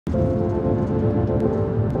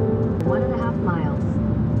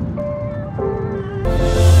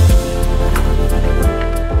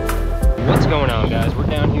going on, guys? We're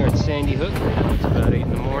down here at Sandy Hook. It's about 8 in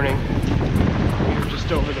the morning. We're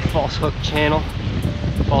just over the False Hook Channel.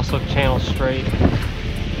 False Hook Channel straight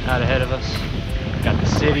out ahead of us. Got the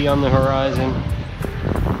city on the horizon.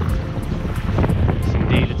 Yes,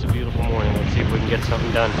 indeed, it's a beautiful morning. Let's see if we can get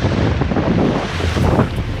something done.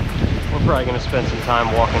 We're probably going to spend some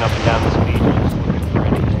time walking up and down this beach just looking for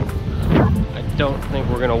anything. I don't think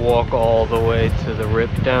we're going to walk all the way to the rip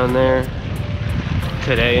down there.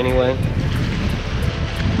 Today anyway.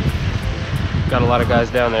 Got a lot of guys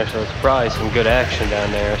down there, so it's probably some good action down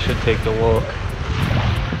there. I should take the walk.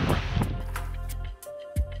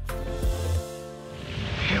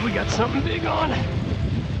 Here we got something big on.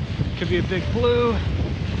 Could be a big blue.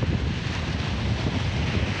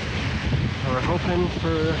 We're hoping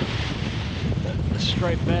for a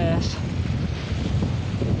striped bass.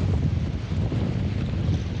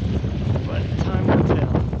 But time will tell.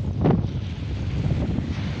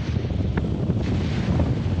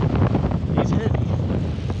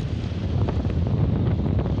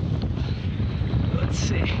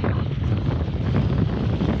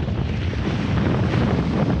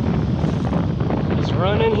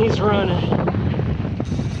 He's running.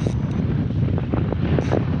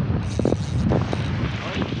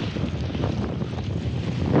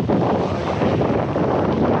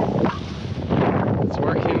 Let's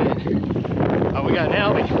work him in. Oh, we got an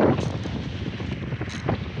albie.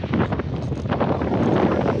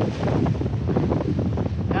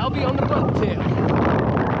 Albie on the bucktail.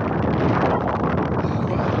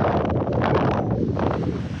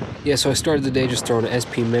 Yeah, so I started the day just throwing an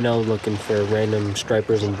SP minnow, looking for random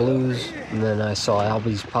stripers and blues, and then I saw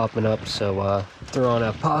albies popping up, so threw on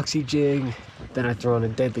an epoxy jig, then I threw on a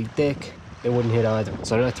deadly dick. It wouldn't hit either.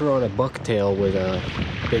 So then I threw on a bucktail with a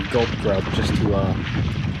big gulp grub just to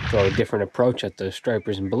throw a different approach at the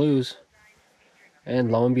stripers and blues, and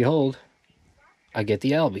lo and behold, I get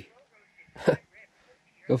the albie.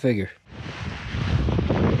 Go figure.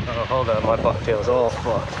 Oh, hold up, my bucktail's all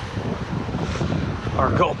fucked. Our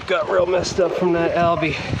gulp got real messed up from that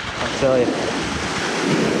albie, I'll tell you.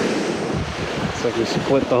 It's like we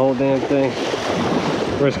split the whole damn thing.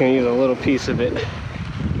 We're just gonna use a little piece of it.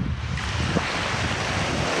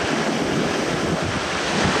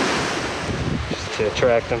 Just to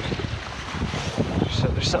attract them. So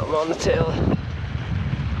there's something on the tail.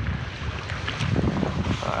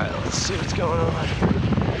 Alright, let's see what's going on.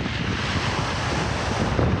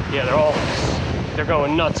 Yeah, they're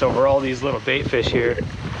going nuts over all these little bait fish here.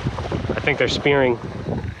 I think they're spearing.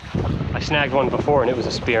 I snagged one before and it was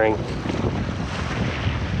a spearing.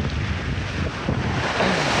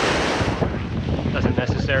 Doesn't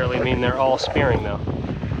necessarily mean they're all spearing though.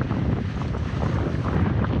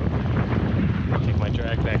 Take my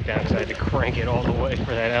drag back down because I had to crank it all the way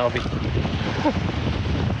for that albie.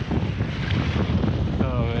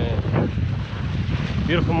 Oh man.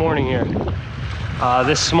 Beautiful morning here.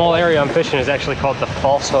 This small area I'm fishing is actually called the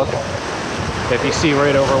False Hook. If you see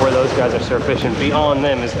right over where those guys are surf fishing, beyond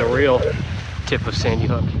them is the real tip of Sandy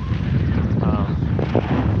Hook.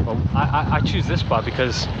 Well, I choose this spot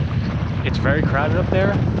because it's very crowded up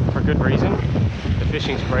there for good reason. The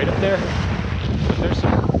fishing's great up there, but there's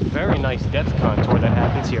some very nice depth contour that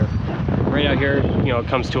happens here. Right out here, you know, it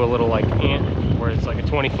comes to a little like ant where it's like a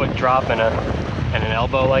 20-foot drop and an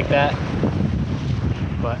elbow like that.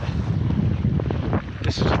 But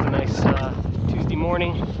this is just a nice Tuesday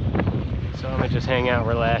morning, so I'm gonna just hang out,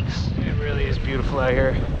 relax. It really is beautiful out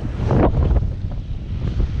here. I'm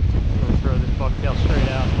gonna throw this bucktail straight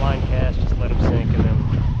out, blind cast, just let him sink, and then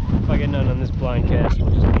if I get none on this blind cast, we'll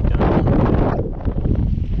just be done.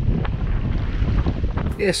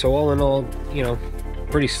 Yeah, so all in all, you know,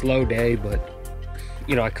 pretty slow day, but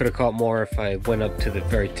you know, I could have caught more if I went up to the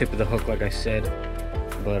very tip of the hook, like I said.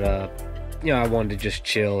 But you know, I wanted to just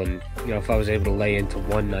chill, and you know, if I was able to lay into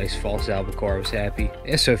one nice false albacore, I was happy.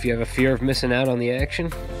 Yeah, so if you have a fear of missing out on the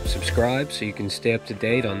action, subscribe so you can stay up to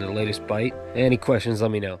date on the latest bite. Any questions, let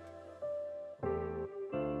me know.